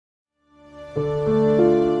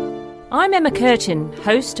I'm Emma Curtin,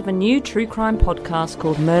 host of a new true crime podcast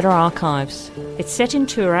called Murder Archives. It's set in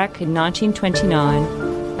Toorak in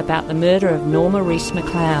 1929 about the murder of Norma Reese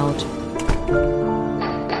MacLeod.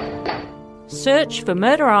 Search for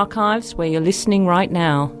Murder Archives where you're listening right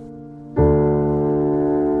now.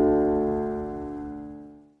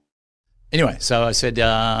 Anyway, so I said,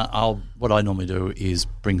 what I normally do is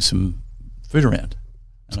bring some food around.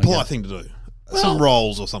 It's a polite thing to do. Some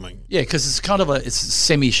rolls or something. Yeah, because it's kind of a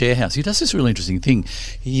semi-share house. He does this really interesting thing.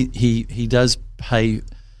 He does pay.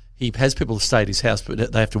 He has people stay at his house,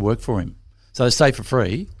 but they have to work for him. So they stay for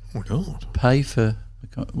free. Oh my God! Pay for.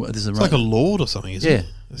 It's like a lord or something, isn't it?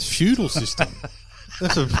 It's a feudal system. They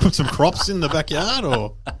have to put some crops in the backyard,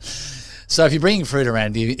 or. So if you're bringing fruit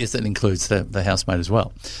around, that includes the housemaid as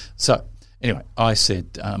well. So anyway, I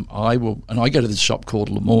said I will, and I go to this shop called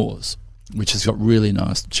L'Amour's, which has got really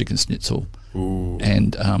nice chicken schnitzel. Ooh.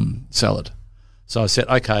 And salad. So I said,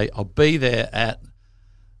 okay, I'll be there at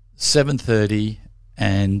 7:30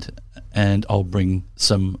 and I'll bring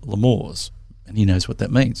some L'Amour's. And he knows what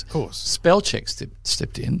that means. Of course. Spell check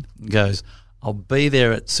stepped in and goes, I'll be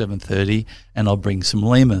there at 7:30 and I'll bring some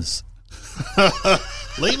lemurs.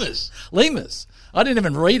 Lemurs? Lemurs. I didn't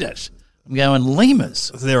even read it. I'm going,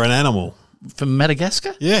 lemurs? They're an animal. From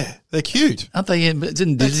Madagascar? Yeah, they're cute. Aren't they?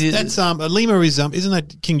 That's a lemur isn't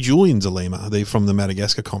that King Julian's a lemur? They're from the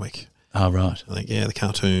Madagascar comic. Oh, right. I think, yeah, the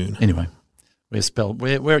cartoon. Anyway,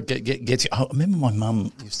 where it gets you. I remember my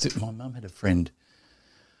mum had a friend,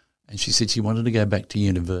 and she said she wanted to go back to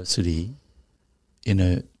university in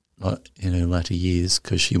her latter years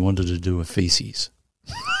because she wanted to do a feces.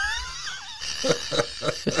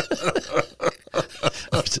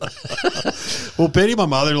 Well, Betty, my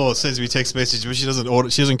mother-in-law, sends me a text message, but she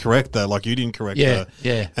doesn't correct that, like you didn't correct her.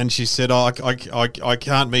 Yeah. And she said, I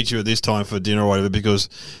can't meet you at this time for dinner or whatever because,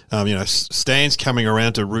 Stan's coming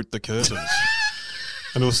around to root the curtains.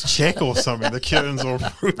 And it was Czech or something. The curtains will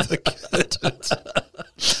root the curtains.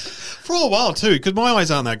 For a while too, because my eyes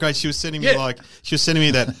aren't that great. She was sending me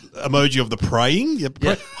that emoji of the praying. I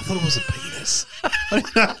thought it was a penis. I'm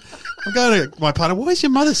going to my partner, why is your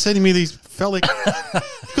mother sending me these phallic?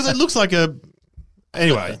 Because it looks like a.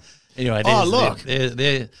 Anyway, look.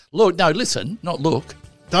 Look, no, listen, not look.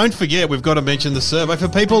 Don't forget, we've got to mention the survey for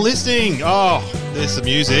people listening. Oh, there's the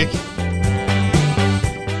music.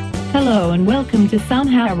 Hello and welcome to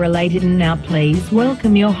Somehow Related, and now please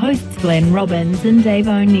welcome your hosts Glenn Robbins and Dave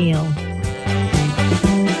O'Neill.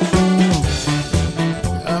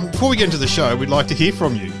 Before we get into the show, we'd like to hear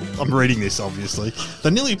from you. I'm reading this, obviously.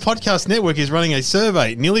 The Nearly Podcast Network is running a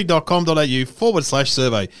survey,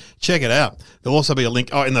 nearly.com.au/survey. Check it out. There'll also be a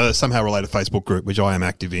link in the Somehow Related Facebook group, which I am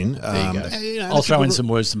active in. There you go. I'll throw in some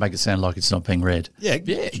words to make it sound like it's not being read. Yeah,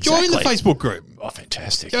 exactly. Join the Facebook group. Oh,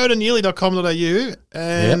 fantastic. Go to nearly.com.au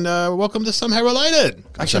and welcome to Somehow Related.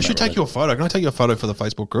 Actually, I should take your photo. Can I take your photo for the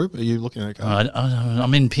Facebook group? Are you looking okay?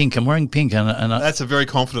 I'm in pink. I'm wearing pink. And that's a very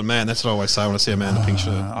confident man. That's what I always say when I see a man in a pink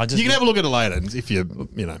shirt. You can have a look at it later if you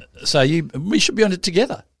know. So we should be on it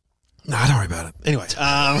together. No, don't worry about it. Anyway.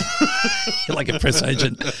 You're like a press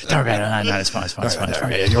agent. Don't worry about it. No, it's fine. It's fine.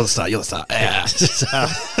 You're the star. Yeah.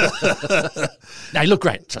 No, you look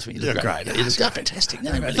great. Trust me, you look great. You look fantastic.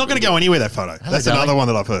 No, it's not going to go anywhere, that photo. That's another one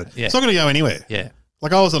that I've heard. Yeah. It's not going to go anywhere. Yeah.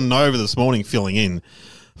 Like I was on Nova this morning filling in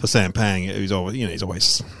for Sam Pang, who's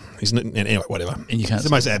always, anyway, whatever. And he's the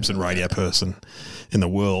most absent radio person in the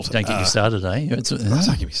world. Don't get you started, eh?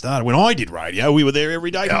 Don't get me started. When I did radio, we were there every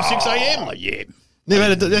day from 6 a.m. Oh, yeah.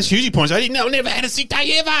 That's hugely points. Never had a sick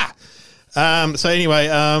day ever. So anyway,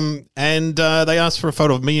 and they asked for a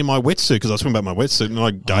photo of me in my wetsuit because I was talking about my wetsuit, and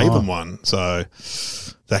I gave them one. So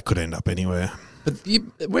that could end up anywhere. But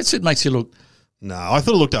wetsuit makes you look. No, I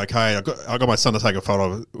thought it looked okay. I got my son to take a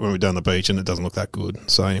photo of it when we were down the beach, and it doesn't look that good.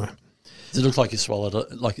 So anyway, does it look like you swallowed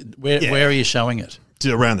it? Like where are you showing it?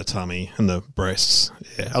 Around the tummy and the breasts.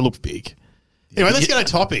 Yeah, I look big. Anyway, let's get our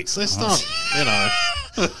topics. Let's not,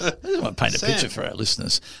 I just want to paint a picture for our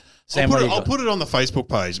listeners. Sam, I'll put it on the Facebook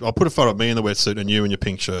page. I'll put a photo of me in the wetsuit and you in your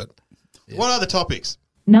pink shirt. Yeah. What are the topics?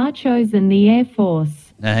 Nachos and the Air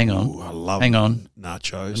Force. Now, hang on. Ooh, hang on.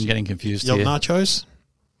 Nachos. I'm getting confused here. You had nachos?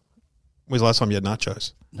 When's the last time you had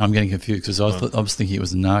nachos? No, I'm getting confused because I was thinking it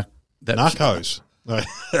was Narcos.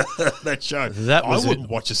 That show. I wouldn't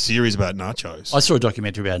watch a series about nachos. I saw a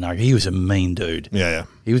documentary about Narcos. He was a mean dude. Yeah.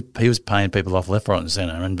 He was paying people off left, right, and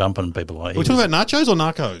centre and bumping people. Like we're talking about nachos or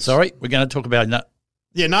Narcos? Sorry, we're going to talk about.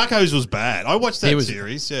 Narcos was bad. I watched that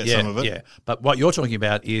series. Yeah, some of it. Yeah, but what you're talking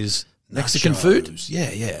about is Mexican food.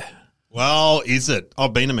 Yeah. Well, is it?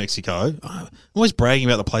 I've been to Mexico. I'm always bragging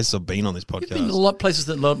about the places I've been on this You've been to a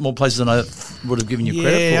podcast. lot more places than I would have given you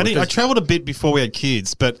credit for. I travelled a bit before we had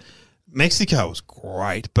kids, but Mexico was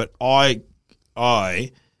great. But I'm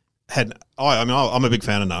a big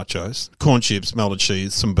fan of nachos, corn chips, melted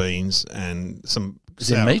cheese, some beans, and some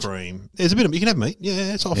sour meat? cream. There's a bit of you can have meat.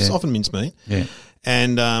 Yeah, it's often minced meat. Yeah.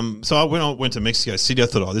 And so when I went to Mexico City, I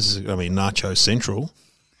thought, this is going to be Nacho Central.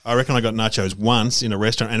 I reckon I got nachos once in a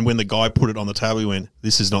restaurant, and when the guy put it on the table, he went,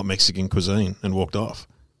 "This is not Mexican cuisine," and walked off.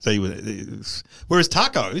 So whereas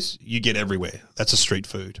tacos, you get everywhere. That's a street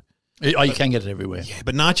food. Oh, you can get it everywhere. Yeah,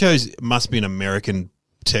 but nachos must be an American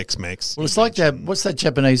Tex-Mex. Well, it's like that. What's that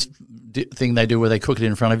Japanese thing they do where they cook it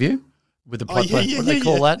in front of you with the pot? What do they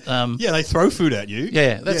call that? Yeah, they throw food at you.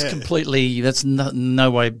 Yeah, that's completely. That's no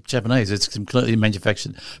way Japanese. It's completely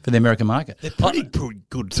manufactured for the American market. They're pretty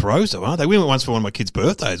good throws, though, aren't they? We went once for one of my kids'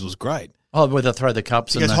 birthdays. It was great. Oh, where they throw the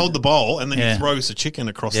cups. You guys hold the bowl, and then he throws the chicken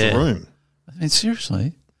across the room. I mean,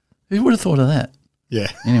 seriously, who would have thought of that? Yeah.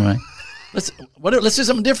 Anyway, let's do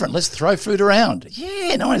something different. Let's throw food around.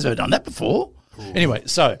 Yeah, no one's ever done that before. Ooh. Anyway,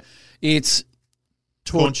 so it's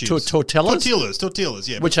corn chips. Tortillas,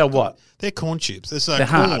 yeah. Which are what? They're corn chips. They're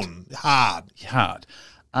corn. Hard.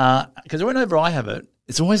 Because whenever I have it,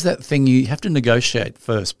 it's always that thing you have to negotiate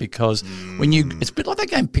first because when it's a bit like that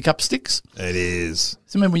game Pick Up Sticks. It is.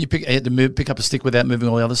 So remember when you had to pick up a stick without moving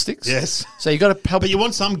all the other sticks? Yes. So you got to help. But you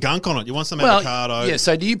want some gunk on it. You want some avocado. Yeah,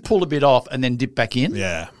 so do you pull a bit off and then dip back in?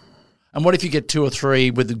 Yeah. And what if you get two or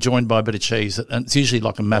three joined by a bit of cheese? And it's usually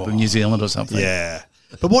like a map of New Zealand or something. Yeah.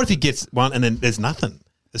 But what if he gets one and then there's nothing?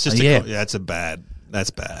 It's just that's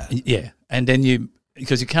bad. Yeah. And then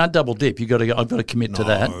because you can't double dip, I've got to commit to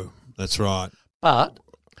that. That's right. But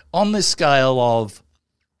on this scale of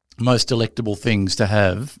most delectable things to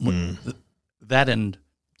have, that and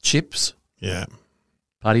chips. Yeah.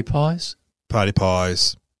 Party pies. I'm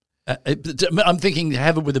thinking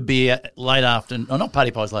have it with a beer late afternoon. Oh, not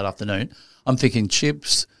party pies late afternoon. I'm thinking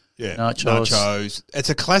chips, nachos. It's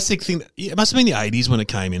a classic thing. It must have been the 80s when it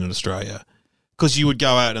came in Australia. Because you would go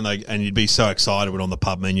out and you'd be so excited when on the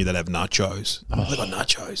pub menu they'd have nachos. Oh, they got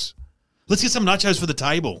nachos. Let's get some nachos for the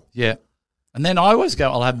table. Yeah. And then I always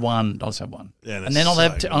go, I'll have one. I'll just have one. Yeah, and then I'll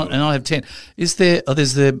have I'll have 10. Is there? Oh,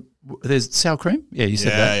 there's sour cream. Yeah, you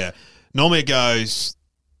said that. Yeah. Normally it goes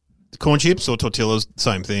corn chips or tortillas,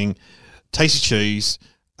 same thing. Tasty cheese,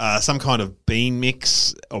 some kind of bean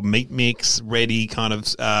mix or meat mix, ready kind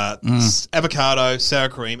of avocado, sour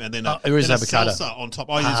cream, and then there is avocado salsa on top.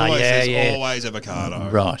 There's always avocado.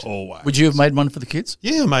 Right. Always. Would you have made one for the kids?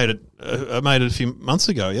 Yeah, I made it a few months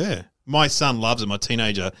ago. Yeah. My son loves it, my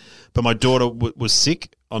teenager, but my daughter was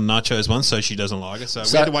sick on nachos once, so she doesn't like it. So we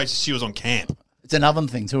had to wait till she was on camp. It's an oven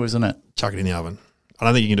thing too, isn't it? Chuck it in the oven. I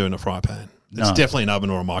don't think you can do it in a fry pan. It's definitely an oven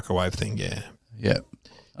or a microwave thing, yeah. Yeah.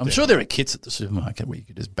 I'm sure there are kits at the supermarket where you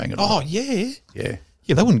could just bang it on. Oh, yeah. Yeah.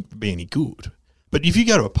 Yeah, that wouldn't be any good. But if you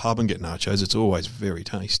go to a pub and get nachos, it's always very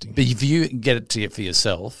tasty. But if you get it for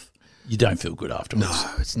yourself, you don't feel good afterwards.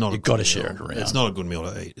 No, it's not. You've got to share it around. It's not a good meal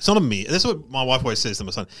to eat. It's not a meal. That's what my wife always says to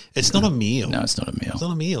my son. It's not a meal. No, it's not a meal. It's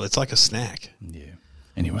not a meal. It's like a snack. Yeah.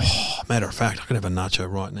 Anyway. Matter of fact, I could have a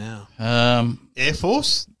nacho right now. Air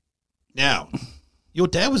Force? Now, your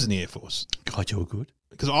dad was in the Air Force. God, you're good.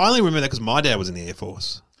 Because I only remember that because my dad was in the Air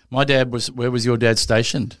Force. My dad was, where was your dad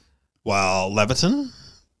stationed? Well, Leverton.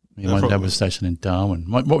 Yeah, my dad was stationed in Darwin.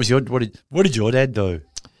 What did your dad do?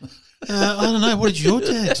 I don't know. What did your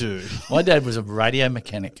dad do? My dad was a radio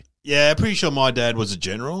mechanic. Yeah, pretty sure my dad was a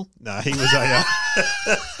general. No, he was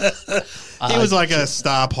he was like a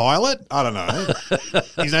star pilot. I don't know.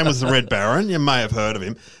 His name was the Red Baron. You may have heard of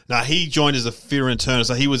him. No, he joined as a fitter and turner,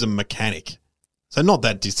 so he was a mechanic. So not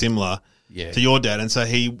that dissimilar to your dad. And so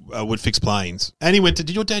he would fix planes. And he went to,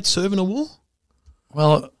 did your dad serve in a war?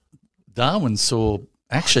 Well, Darwin saw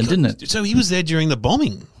action, didn't it? So he was there during the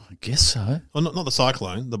bombing. I guess so. Well, not the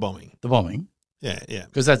cyclone, the bombing. The bombing? Yeah.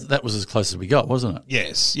 Because that was as close as we got, wasn't it?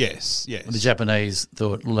 Yes. When the Japanese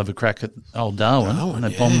thought, we'll have a crack at old Darwin and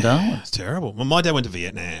they bombed Darwin. It's terrible. Well, my dad went to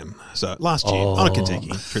Vietnam. So last year on a Kentucky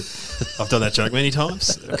trip. I've done that joke many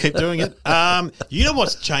times. I'll keep doing it. You know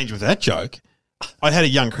what's changed with that joke? I had a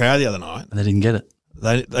young crowd the other night. And they didn't get it.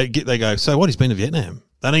 They go, so what, he's been to Vietnam?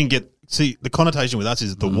 They didn't get, see, the connotation with us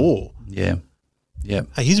is the war. Yeah.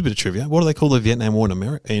 Hey, here's a bit of trivia. What do they call the Vietnam War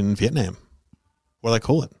in Vietnam? What do they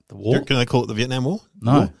call it? The war? Can they call it the Vietnam War?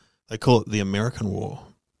 No. War? They call it the American War.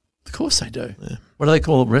 Of course they do. Yeah. What do they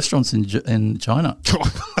call restaurants in China?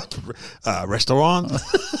 Restaurant.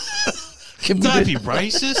 Don't be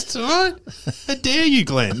racist, all right? How dare you,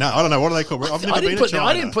 Glenn? No, I don't know. What do they call? I've never been to China.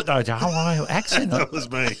 I didn't put the Hawaii accent on. That was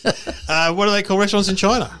me. What do they call restaurants in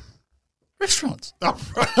China? Restaurants. Oh,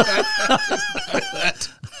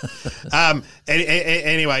 right.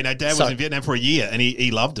 Anyway, no, Dad was in Vietnam for a year and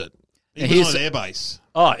he loved it. He was on an air base.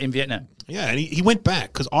 Oh, in Vietnam. Yeah, and he went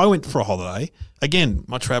back because I went for a holiday. Again,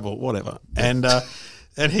 my travel, whatever. And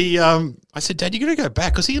he, I said, Dad, you're going to go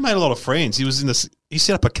back because he made a lot of friends. He was he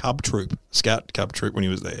set up a scout cub troop when he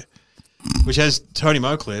was there, which has Tony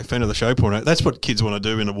Moclair, fan of the show, point out. That's what kids want to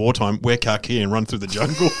do in a wartime, wear khaki and run through the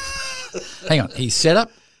jungle. Hang on, he set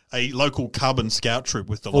up a local cub and scout troop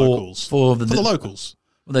with the locals. For the locals.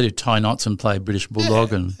 Well, they do tie knots and play British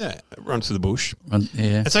Bulldog and run through the bush. And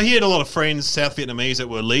so he had a lot of friends, South Vietnamese, that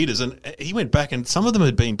were leaders, and he went back, and some of them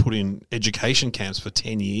had been put in education camps for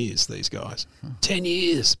 10 years, these guys. 10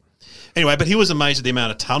 years. Anyway, but he was amazed at the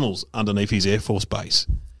amount of tunnels underneath his Air Force base.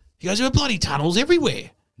 He goes, there were bloody tunnels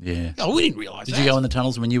everywhere. Yeah. Oh, we didn't realise that. Did you go in the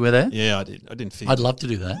tunnels when you were there? Yeah, I did. I didn't fit. I'd love to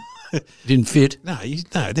do that. Didn't fit? No,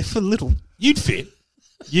 they're for little. You'd fit.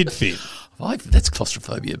 That's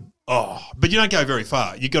claustrophobia. Oh, but you don't go very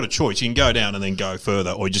far. You've got a choice. You can go down and then go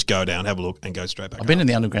further, or you just go down, have a look, and go straight back I've been in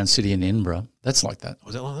the underground city in Edinburgh. That's like that.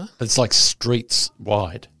 Was that like that? It's like streets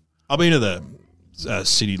wide. I've been to the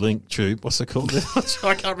City Link tube. What's it called? I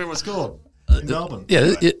can't remember what it's called. In Melbourne.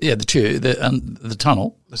 Yeah, the tube, the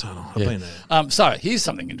tunnel. The tunnel. I've been there. So here's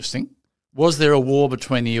something interesting. Was there a war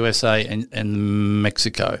between the USA and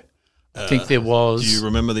Mexico? I think there was. Do you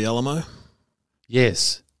remember the Alamo?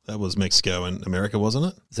 Yes. That was Mexico and America, wasn't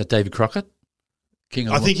it? Is that David Crockett?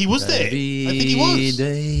 I think he was there. I think he was.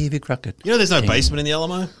 David Crockett. You know there's no basement in the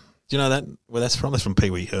Alamo? Do you know that? Where that's from? That's from Pee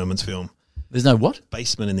Wee Herman's film. There's no what?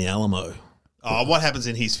 Basement in the Alamo. Oh, what happens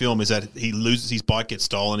in his film is that he loses his bike, gets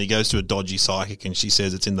stolen, he goes to a dodgy psychic and she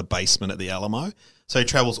says it's in the basement at the Alamo. So he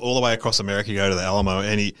travels all the way across America to go to the Alamo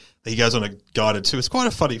and he goes on a guided tour. It's quite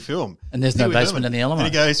a funny film. And there's no basement in the Alamo?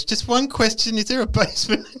 And he goes, just one question, is there a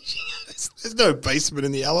basement? There's no basement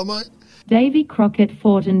in the Alamo. Davy Crockett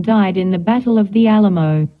fought and died in the Battle of the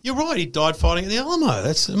Alamo. You're right, he died fighting at the Alamo.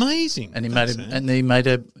 That's amazing. And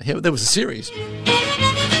there was a series.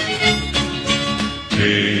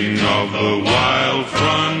 King of the wild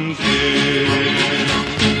frontier.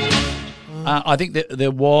 I think that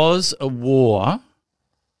there was a war.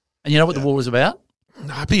 And you know what the war was about?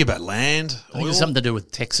 No, I think about land. I think it was something to do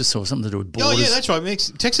with Texas or something to do with borders. Oh, yeah, that's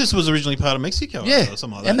right. Texas was originally part of Mexico. Yeah. Or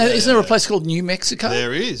something like that. And isn't there a place called New Mexico?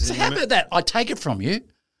 There is. So how about that? I take it from you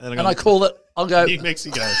and I call it, I'll go. New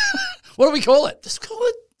Mexico. What do we call it? Just call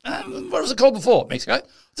it, what was it called before? Mexico?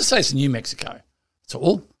 Just say it's New Mexico. That's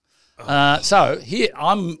all. So here,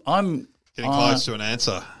 I'm getting close to an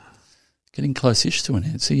answer. Getting close-ish to an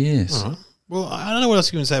answer, yes. All right. Well, I don't know what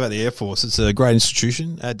else you can say about the Air Force. It's a great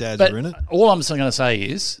institution. Our dads are in it. All I'm going to say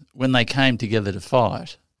is when they came together to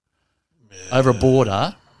fight over a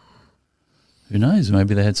border, who knows,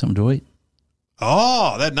 maybe they had something to eat.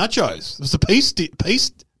 Oh, that nachos. It was the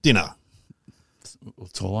peace dinner.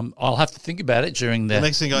 That's all I'll have to think about it during the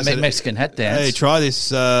Mexican guy said, Mexican hat dance. Hey, try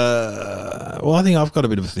this. Well, I think I've got a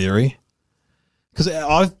bit of a theory. Because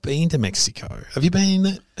I've been to Mexico. Have you been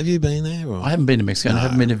there? Or? I haven't been to Mexico. No. I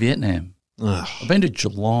haven't been to Vietnam. Ugh. I've been to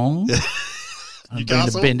Geelong. I've been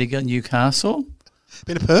to Bendigo, Newcastle.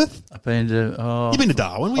 Been to Perth? I've been to... You've been to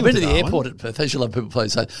Darwin? I've been to the airport at Perth. As you love people play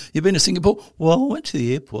say, you've been to Singapore? Well, I went to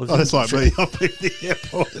the airport. Oh, that's like me. I've been to the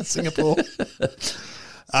airport in Singapore.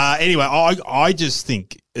 Anyway, I just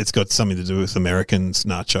think it's got something to do with Americans'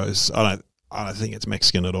 nachos. I don't think it's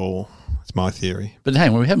Mexican at all. It's my theory. But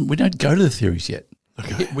hang on, we don't go to the theories yet.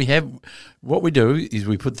 Okay. What we do is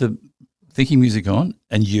we put the thinking music on,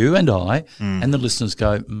 and you and I and the listeners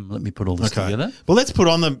go, let me put all this together. Well, let's put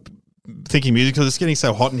on the thinking music because it's getting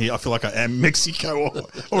so hot in here. I feel like I am Mexico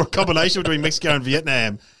or a combination between Mexico and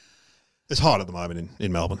Vietnam. It's hot at the moment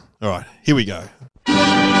in Melbourne. All right, here we go.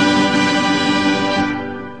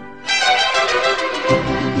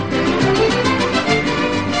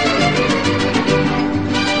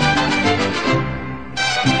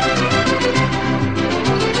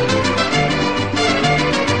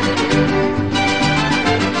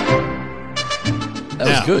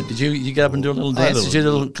 That was good. Did you get up and do a little dance? Did you do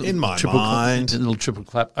a little in my triple mind. A little triple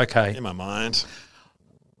clap. Okay. In my mind.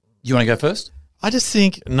 You want to go first? I just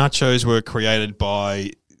think nachos were created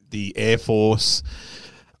by the Air Force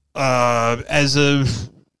as a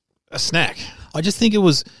snack. I just think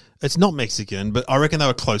it's not Mexican, but I reckon they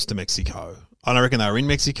were close to Mexico. And I reckon they were in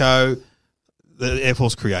Mexico. The Air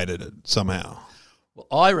Force created it somehow. Well,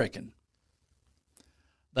 I reckon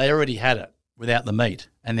they already had it without the meat.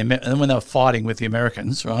 And then when they were fighting with the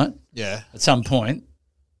Americans, right? Yeah. At some point,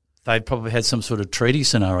 they probably had some sort of treaty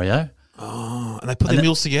scenario. Oh, and they put their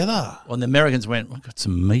meals together. Well, the Americans went, we've got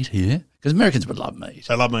some meat here. because Americans would love meat.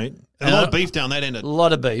 They love meat. And a lot of beef down that end. A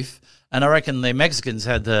lot of beef. And I reckon the Mexicans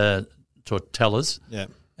had the tortillas. Yeah.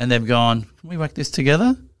 And they've gone, can we whack this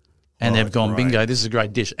together? And they've gone, great. bingo, this is a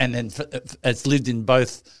great dish. And then it's lived in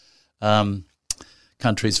both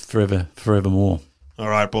countries forevermore. All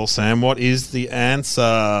right, Ball Sam, what is the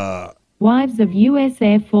answer? Wives of U.S.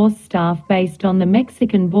 Air Force staff based on the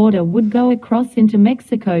Mexican border would go across into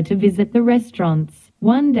Mexico to visit the restaurants.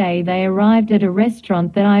 One day they arrived at a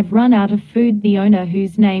restaurant that I've run out of food. The owner,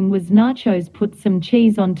 whose name was Nachos, put some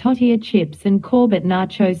cheese on tortilla chips and called it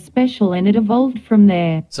Nachos Special, and it evolved from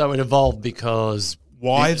there. So it evolved because...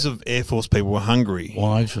 Wives of Air Force people were hungry.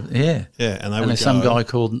 Wives, yeah. Yeah, and there's some guy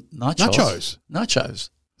called Nachos. Nachos.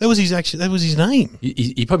 That was his name.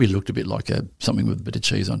 He probably looked a bit like something with a bit of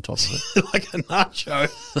cheese on top of it. Like a nacho.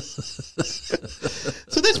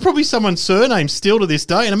 So that's probably someone's surname still to this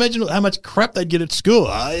day. And imagine how much crap they'd get at school.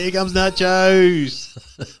 Oh, here comes Nachos.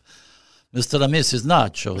 Mr. and Mrs.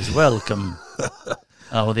 Nachos, welcome.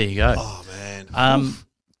 Oh, there you go. Oh, man.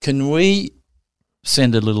 Can we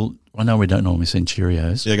send a little... I know we don't normally send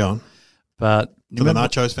Cheerios. Yeah, go on. But... To the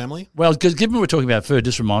Nachos family? Well, because given we're talking about food,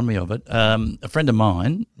 just remind me of it. A friend of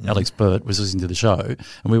mine, Alex Burt, was listening to the show, and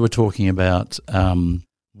we were talking about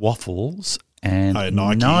waffles and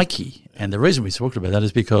Nike. And the reason we talked about that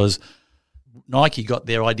is because Nike got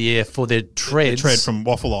their idea for their treads. The tread from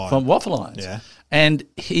waffle iron. From waffle irons. Yeah. And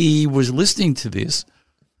he was listening to this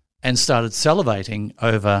and started salivating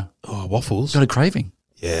over... Oh, waffles? Got a craving.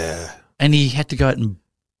 Yeah. And he had to go out and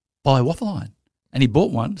buy a waffle iron. And he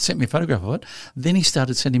bought one, sent me a photograph of it. Then he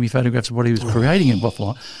started sending me photographs of what he was creating in waffle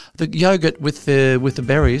iron. The yogurt with the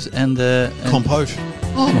berries and the... Compote.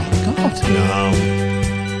 Oh, my God.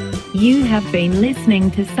 No. You have been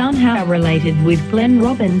listening to Somehow Related with Glenn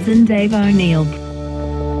Robbins and Dave O'Neill.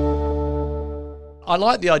 I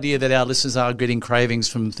like the idea that our listeners are getting cravings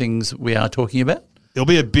from things we are talking about. There'll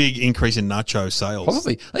be a big increase in nacho sales.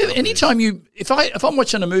 Probably. Anytime if I'm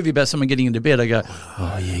watching a movie about someone getting into bed, I go,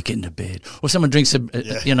 oh yeah, get into bed. Or someone drinks a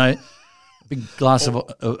big glass of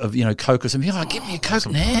Coke or something. Oh, give me a Coke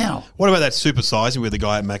now. What about that Super Size Me with the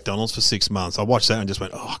guy at McDonald's for 6 months? I watched that and just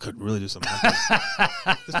went, oh, I could really do something like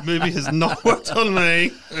this. This movie has not worked on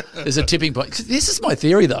me. There's a tipping point. This is my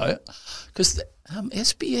theory though, because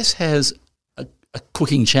SBS has a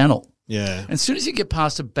cooking channel. Yeah. And as soon as you get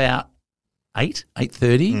past about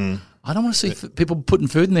 8:30, I don't want to see people putting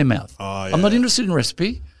food in their mouth. Oh, yeah. I'm not interested in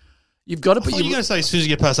recipe. You've got to put. You're going to say as soon as you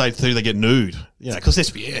get past 8:30, they get nude. Yeah, because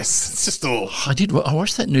SBS. It's just all. I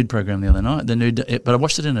watched that nude program the other night. But I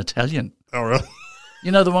watched it in Italian. Oh, really?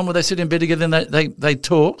 You know the one where they sit in bed together and they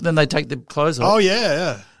talk, then they take their clothes off. Oh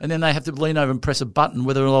yeah. And then they have to lean over and press a button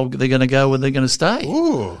whether they're going to go or they're going to stay.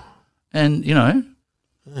 Ooh. And Yeah,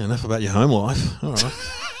 enough about your home life. All right.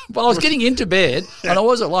 Well, I was getting into bed and I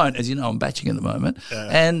was alone. As you know, I'm batching at the moment. Yeah.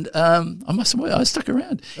 And I must admit, I stuck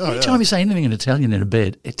around. Anytime you say anything in Italian in a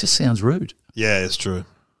bed, it just sounds rude. Yeah, it's true.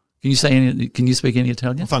 Can you speak any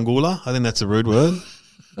Italian? Fangula. I think that's a rude word.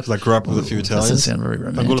 Because I grew up with a few Italians. Doesn't sound very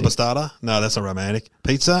romantic. Fangula bastarda. No, that's not romantic.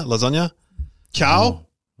 Pizza, lasagna. Ciao.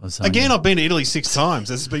 Lasagna. Again, I've been to Italy 6 times.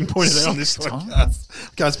 As has been pointed out on this podcast.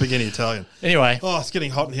 I can't speak any Italian. Anyway. Oh, it's getting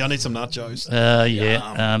hot in here. I need some nachos. There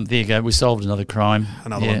you go. We solved another crime.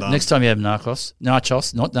 Another one done. Next time you have nachos, not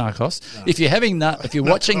narcos. No. If you're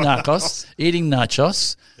watching Narcos, eating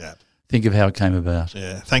nachos, think of how it came about.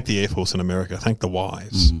 Yeah. Thank the Air Force in America. Thank the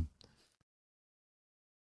wives.